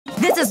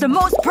This is the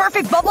most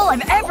perfect bubble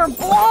I've ever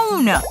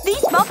blown!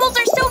 These bubbles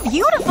are so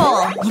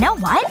beautiful! You know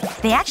what?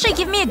 They actually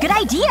give me a good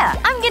idea.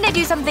 I'm gonna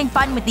do something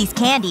fun with these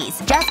candies.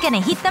 Just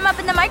gonna heat them up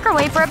in the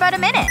microwave for about a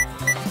minute.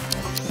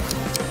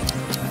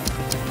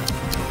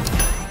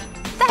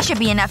 That should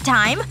be enough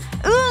time.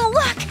 Ooh,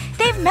 look!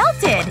 They've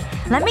melted!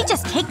 Let me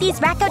just take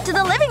these back out to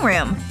the living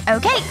room.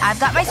 Okay, I've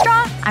got my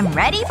straw. I'm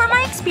ready for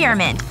my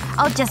experiment.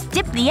 I'll just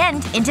dip the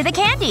end into the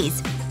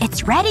candies.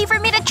 It's ready for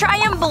me to try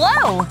and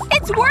blow!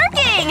 It's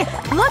working!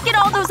 Look at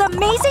all those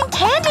amazing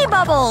candy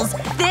bubbles!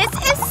 This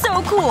is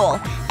so cool!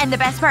 And the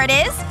best part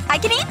is, I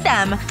can eat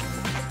them!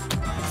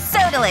 So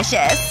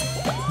delicious.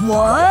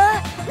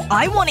 What?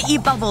 I want to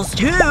eat bubbles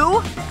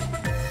too!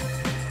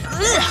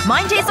 Ugh,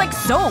 mine tastes like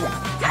soap.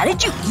 How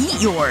did you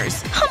eat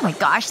yours? Oh my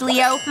gosh,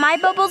 Leo. My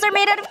bubbles are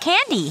made out of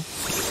candy.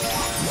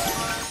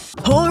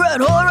 Alright,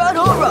 alright,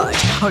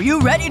 alright. Are you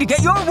ready to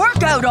get your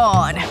workout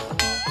on?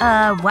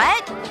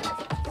 What?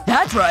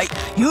 That's right.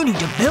 You need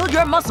to build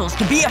your muscles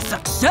to be a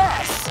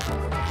success.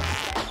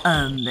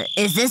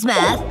 Is this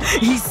math?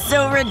 He's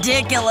so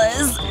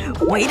ridiculous.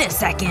 Wait a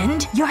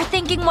second. You're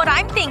thinking what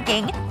I'm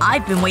thinking.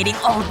 I've been waiting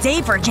all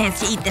day for a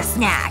chance to eat this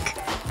snack.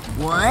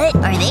 What?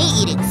 Are they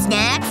eating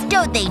snacks?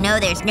 Don't they know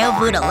there's no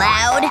food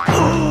allowed?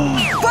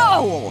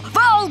 Foul!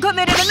 Foul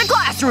committed in the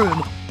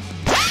classroom!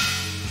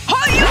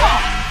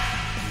 Hi-ya!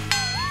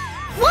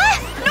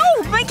 What?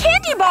 No! My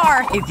candy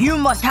bar! If you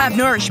must have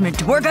nourishment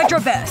to work at your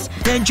best,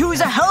 then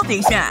choose a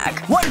healthy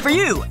snack. One for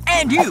you,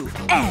 and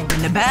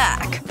in the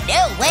back.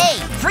 No way!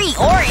 Free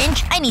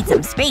orange! I need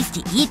some space to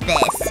eat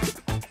this.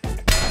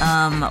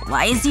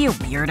 Why is he a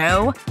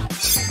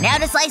weirdo? Now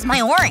to slice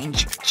my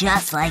orange.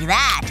 Just like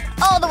that.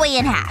 All the way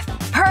in half.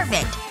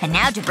 Perfect. And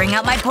now to bring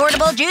out my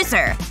portable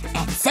juicer.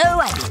 And so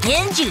I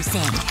begin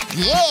juicing.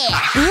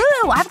 Yeah!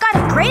 Ooh, I've got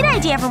a great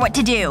idea for what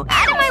to do.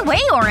 Out of my way,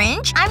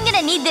 Orange. I'm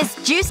gonna need this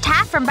juiced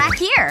half from back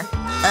here.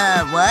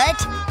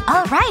 What?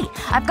 Alright.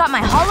 I've got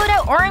my hollowed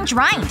out orange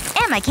rind.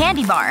 And my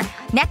candy bar.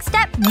 Next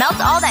step, melt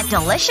all that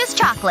delicious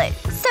chocolate.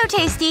 So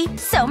tasty.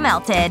 So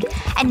melted.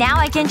 And now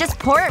I can just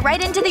pour it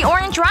right into the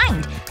orange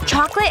rind.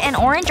 Chocolate and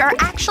orange are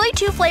actually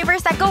two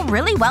flavors that go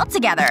really well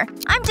together.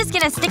 I'm just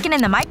gonna stick it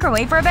in the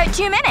microwave for about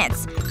 2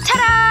 minutes.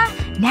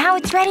 Ta-da! Now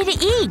it's ready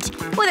to eat.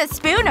 With a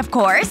spoon, of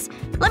course.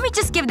 Let me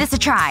just give this a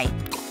try.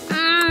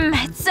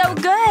 It's so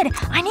good.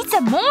 I need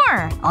some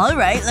more.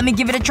 Alright, let me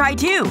give it a try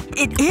too.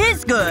 It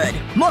is good.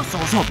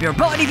 Muscles help your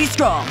body be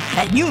strong.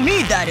 And you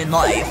need that in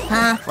life.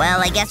 Huh.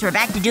 Well, I guess we're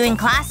back to doing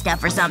class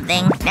stuff or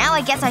something. Now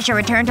I guess I should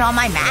return to all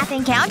my math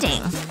and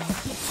counting.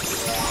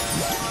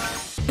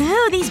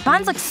 Ooh, these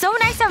buns look so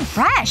nice and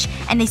fresh.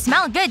 And they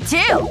smell good,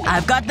 too.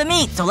 I've got the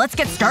meat, so let's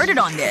get started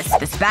on this.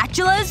 The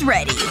spatula is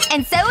ready.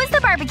 And so is the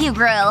barbecue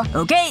grill.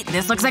 Okay,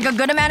 this looks like a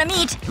good amount of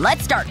meat.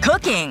 Let's start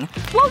cooking.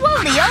 Whoa,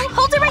 whoa, Leo!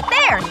 Hold it right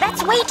there!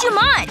 That's way too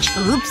much!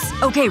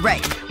 Oops. Okay,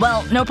 right.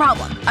 Well, no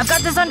problem. I've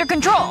got this under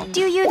control.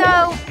 Do you,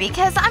 though?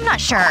 Because I'm not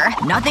sure.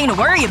 Nothing to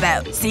worry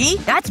about. See?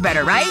 That's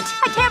better, right?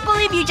 I can't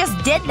believe you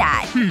just did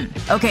that.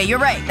 Okay, you're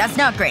right. That's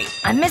not great.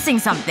 I'm missing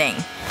something.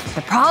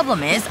 The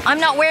problem is,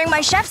 I'm not wearing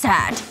my chef's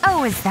hat.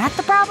 Oh, is that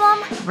the problem?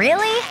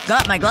 Really?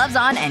 Got my gloves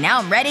on, and now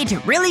I'm ready to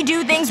really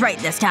do things right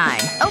this time.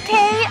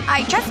 Okay,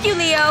 I trust you,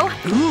 Leo.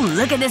 Ooh,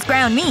 look at this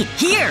ground meat.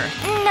 Here!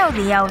 No,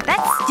 Leo,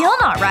 that's still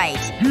not right.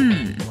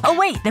 Oh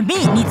wait, the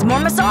meat needs more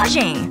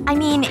massaging. I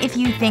mean, if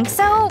you think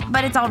so,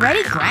 but it's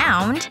already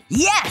ground.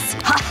 Yes!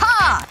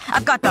 Ha-ha!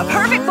 I've got the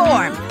perfect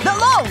form! The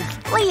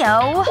loaf!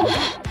 Leo…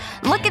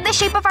 Look at the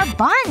shape of our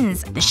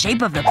buns! The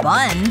shape of the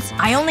buns?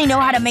 I only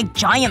know how to make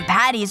giant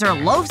patties or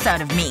loaves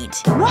out of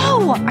meat.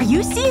 Whoa! Are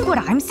you seeing what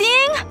I'm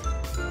seeing?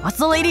 What's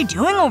the lady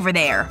doing over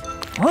there?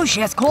 Oh,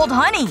 she has cold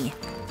honey.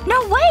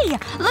 No way!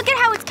 Look at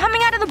how it's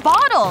coming out of the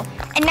bottle!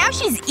 And now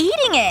she's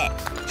eating it!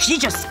 She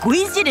just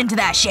squeezed it into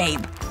that shape.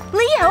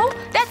 Leo,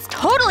 that's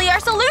totally our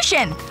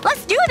solution!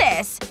 Let's do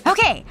this!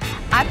 Okay,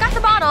 I've got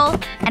the bottle,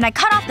 and I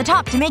cut off the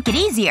top to make it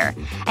easier.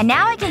 And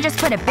now I can just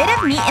put a bit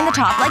of meat in the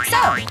top like so.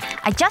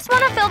 I just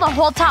want to fill the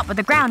whole top with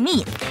the ground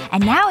meat.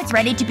 And now it's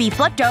ready to be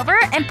flipped over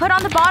and put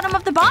on the bottom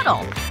of the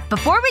bottle.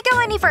 Before we go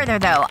any further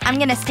though, I'm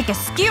gonna stick a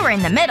skewer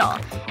in the middle.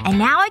 And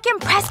now I can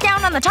press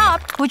down on the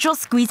top, which will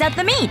squeeze out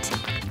the meat.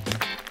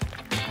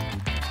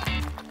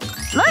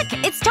 Look!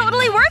 It's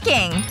totally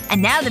working!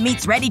 And now the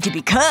meat's ready to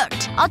be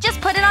cooked. I'll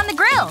just put it on the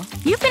grill.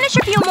 You finish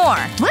a few more.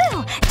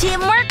 Woo!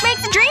 Teamwork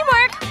makes the dream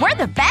work! We're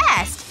the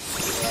best!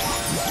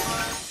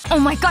 Oh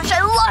my gosh,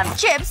 I love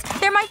chips!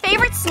 They're my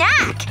favorite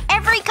snack!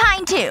 Every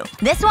kind too.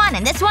 This one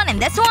and this one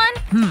and this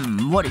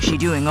one. What is she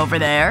doing over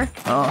there?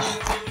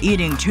 Ugh.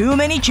 Eating too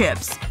many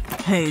chips.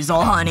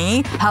 Hazel,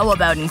 honey, how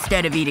about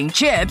instead of eating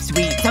chips,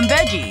 we eat some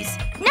veggies?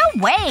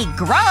 No way!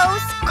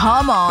 Gross!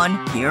 Come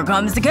on. Here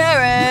comes the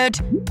carrot.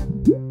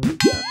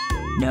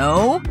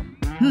 No?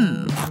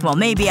 Well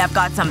maybe I've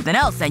got something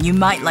else that you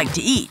might like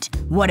to eat.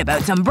 What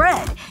about some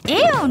bread?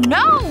 Ew,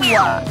 no!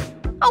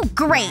 Oh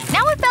great,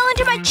 now it fell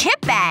into my chip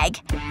bag.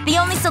 The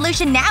only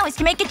solution now is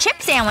to make a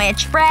chip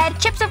sandwich. Bread,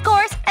 chips of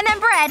course, and then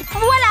bread.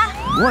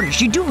 Voila! What is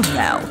she doing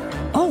now?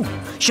 Oh,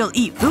 She'll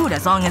eat food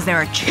as long as there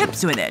are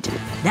chips with it.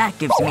 That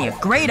gives me a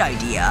great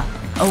idea.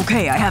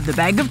 Okay, I have the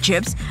bag of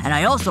chips, and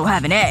I also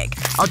have an egg.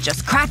 I'll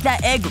just crack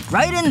that egg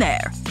right in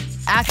there.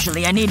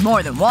 Actually, I need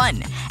more than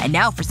one. And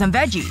now for some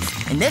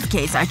veggies. In this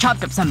case, I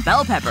chopped up some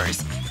bell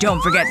peppers.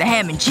 Don't forget the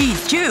ham and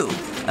cheese, too.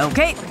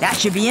 Okay, that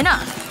should be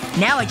enough.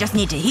 Now I just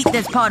need to heat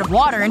this pot of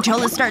water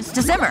until it starts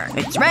to simmer.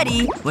 It's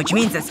ready, which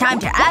means it's time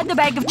to add the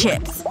bag of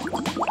chips.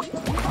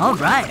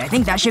 Alright, I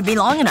think that should be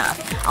long enough.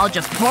 I'll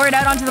just pour it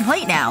out onto the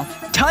plate now.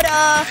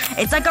 Ta-da!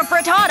 It's like a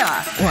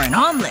frittata. Or an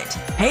omelet.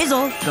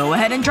 Hazel, go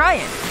ahead and try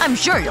it. I'm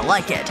sure you'll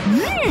like it.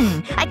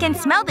 I can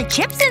smell the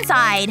chips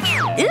inside.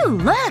 Ooh,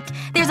 look!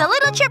 There's a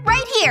little chip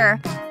right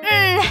here.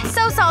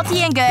 So salty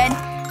and good.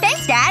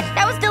 Thanks, Dad.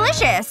 That was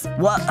delicious.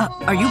 What?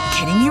 Are you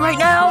kidding me right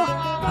now?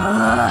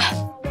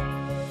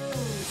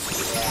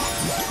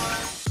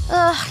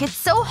 Ugh, it's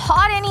so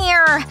hot in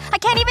here. I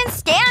can't even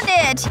stand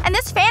it. And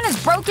this fan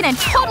is broken and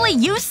totally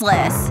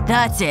useless.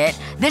 That's it.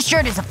 This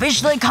shirt is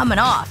officially coming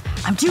off.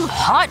 I'm too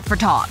hot for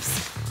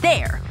tops.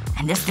 There.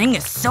 And this thing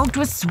is soaked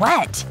with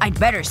sweat. I'd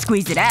better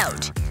squeeze it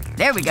out.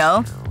 There we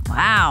go.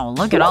 Wow,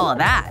 look at all of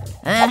that.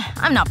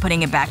 I'm not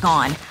putting it back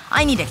on.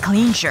 I need a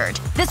clean shirt.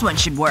 This one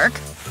should work.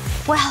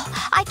 Well,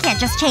 I can't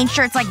just change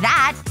shirts like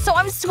that, so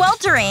I'm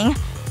sweltering.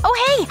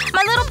 Oh hey,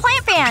 my little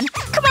plant fan!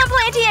 Come on,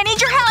 Planty, I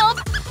need your help!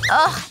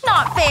 Ugh,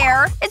 not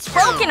fair. It's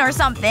broken or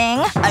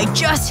something.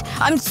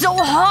 I'm so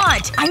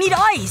hot! I need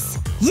ice!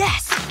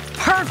 Yes!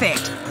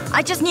 Perfect!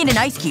 I just need an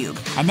ice cube.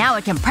 And now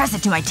I can press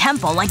it to my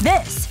temple like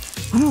this.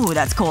 Ooh,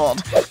 that's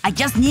cold. I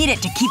just need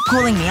it to keep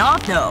cooling me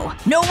off, though.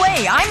 No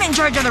way! I'm in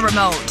charge of the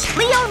remote!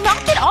 Leo,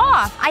 knock it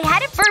off! I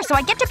had it first, so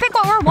I get to pick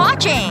what we're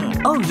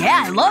watching! Oh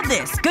yeah, I love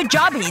this! Good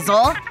job,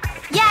 Hazel!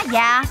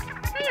 Yeah.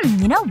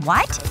 You know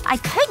what? I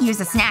could use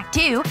a snack,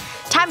 too.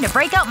 Time to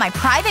break out my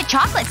private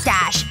chocolate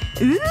stash.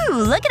 Ooh,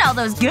 look at all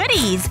those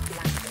goodies.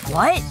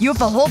 What? You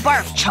have a whole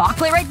bar of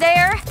chocolate right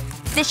there?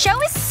 The show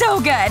is so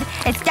good.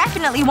 It's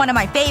definitely one of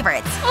my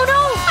favorites. Oh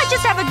no! I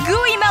just have a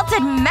gooey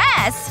melted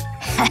mess!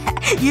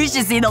 You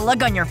should see the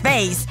look on your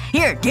face.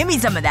 Here, give me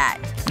some of that.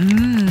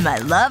 I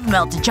love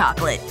melted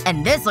chocolate.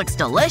 And this looks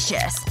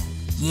delicious.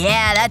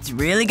 Yeah, that's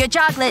really good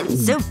chocolate.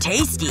 So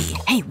tasty.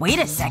 Hey, wait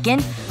a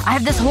second. I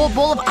have this whole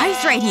bowl of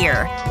ice right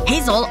here.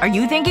 Hazel, are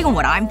you thinking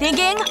what I'm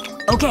thinking?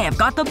 Okay, I've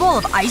got the bowl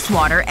of ice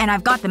water and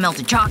I've got the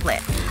melted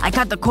chocolate. I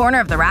cut the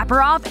corner of the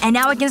wrapper off and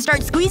now I can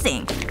start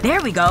squeezing.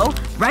 There we go.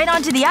 Right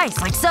onto the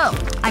ice, like so.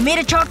 I made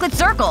a chocolate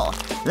circle.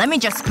 Let me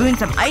just spoon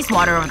some ice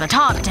water over the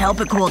top to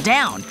help it cool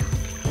down.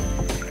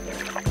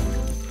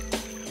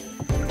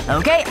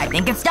 Okay, I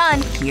think it's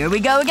done. Here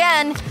we go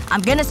again.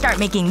 I'm gonna start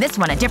making this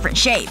one a different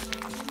shape.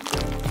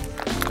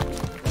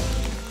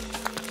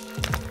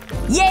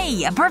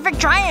 Yay! A perfect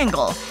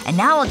triangle! And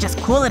now I'll just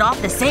cool it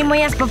off the same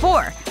way as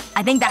before.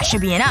 I think that should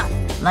be enough.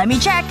 Let me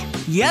check.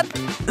 Yep.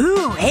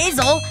 Ooh,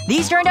 Hazel!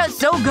 These turned out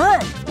so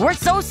good! We're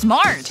so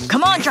smart!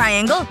 Come on,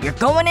 triangle. You're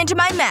going into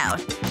my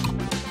mouth.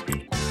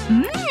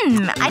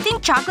 I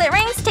think chocolate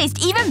rings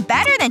taste even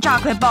better than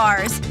chocolate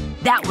bars.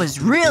 That was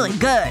really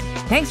good.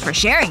 Thanks for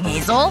sharing,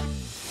 Hazel.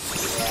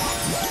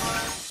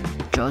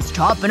 Just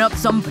chopping up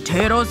some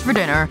potatoes for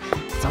dinner.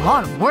 It's a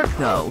lot of work,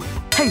 though.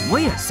 Hey,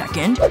 wait a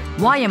second.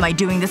 Why am I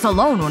doing this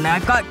alone when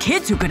I've got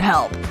kids who could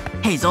help?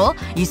 Hazel,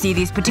 you see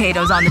these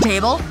potatoes on the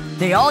table?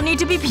 They all need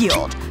to be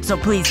peeled. So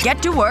please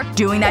get to work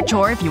doing that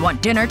chore if you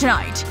want dinner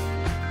tonight.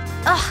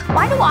 Ugh,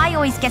 why do I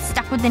always get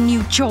stuck with the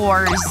new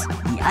chores?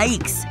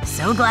 Yikes.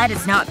 So glad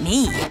it's not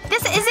me.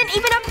 This isn't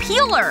even a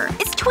peeler.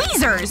 It's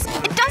tweezers.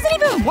 It doesn't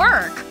even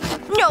work.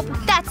 Nope,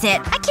 that's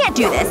it. I can't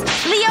do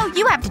this. Leo,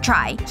 you have to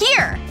try.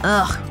 Here.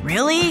 Ugh,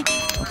 really?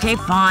 Okay,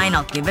 fine.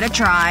 I'll give it a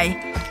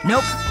try.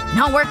 Nope.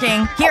 Not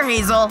working. Here,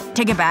 Hazel.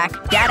 Take it back.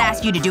 Dad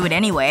asked you to do it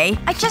anyway.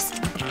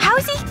 How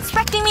is he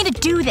expecting me to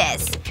do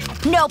this?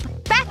 Nope.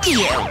 Back to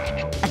you.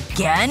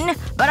 Again?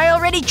 But I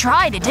already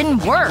tried. It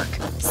didn't work.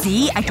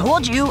 See? I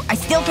told you. I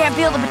still can't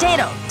peel the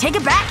potato. Take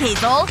it back,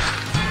 Hazel.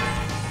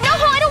 No,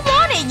 I don't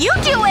want it. You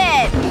do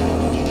it!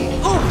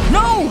 Oh,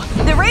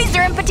 no! The razor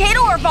and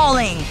potato are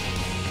falling!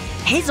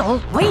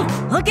 Hazel, wait.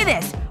 Look at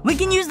this. We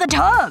can use the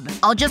tub.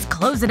 I'll just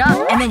close it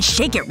up and then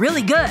shake it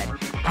really good.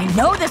 I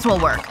know this will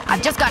work.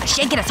 I've just gotta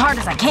shake it as hard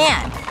as I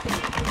can.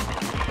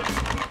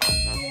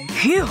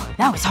 Phew.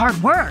 That was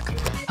hard work.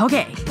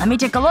 Okay, let me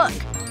take a look.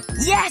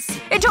 Yes!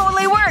 It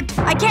totally worked!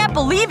 I can't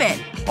believe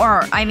it!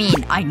 Or, I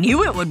mean, I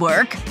knew it would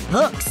work.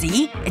 Look,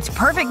 see? It's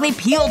perfectly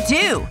peeled,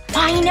 too.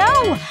 I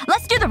know!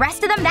 Let's do the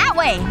rest of them that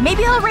way.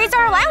 Maybe he'll raise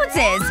our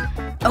allowances.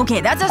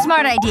 Okay, that's a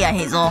smart idea,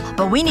 Hazel.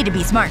 But we need to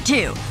be smart,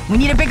 too. We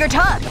need a bigger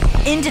tub.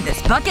 Into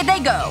this bucket they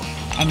go.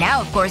 And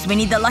now, of course, we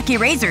need the lucky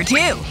razor,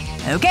 too.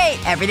 Okay,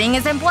 everything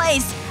is in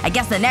place. I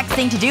guess the next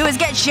thing to do is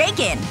get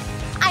shaken.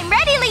 I'm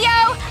ready,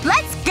 Leo!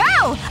 Let's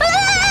go!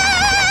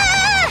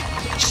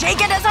 Ah! Shake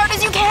it as hard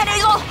as you can,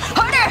 Hazel!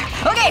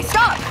 Harder! Okay,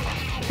 stop!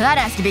 That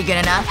has to be good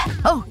enough.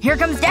 Oh, here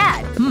comes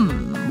Dad.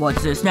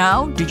 What's this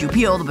now? Did you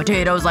peel the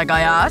potatoes like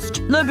I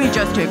asked? Let me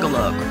just take a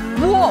look.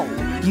 Whoa!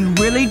 You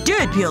really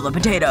did peel the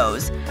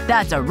potatoes.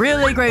 That's a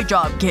really great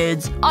job,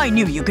 kids. I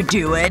knew you could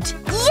do it.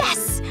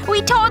 Yes!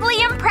 We totally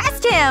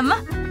impressed him!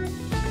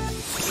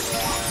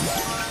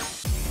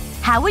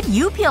 How would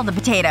you peel the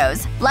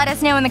potatoes? Let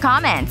us know in the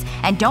comments.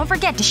 And don't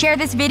forget to share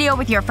this video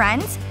with your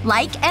friends,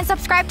 like, and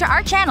subscribe to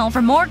our channel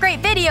for more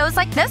great videos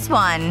like this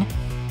one.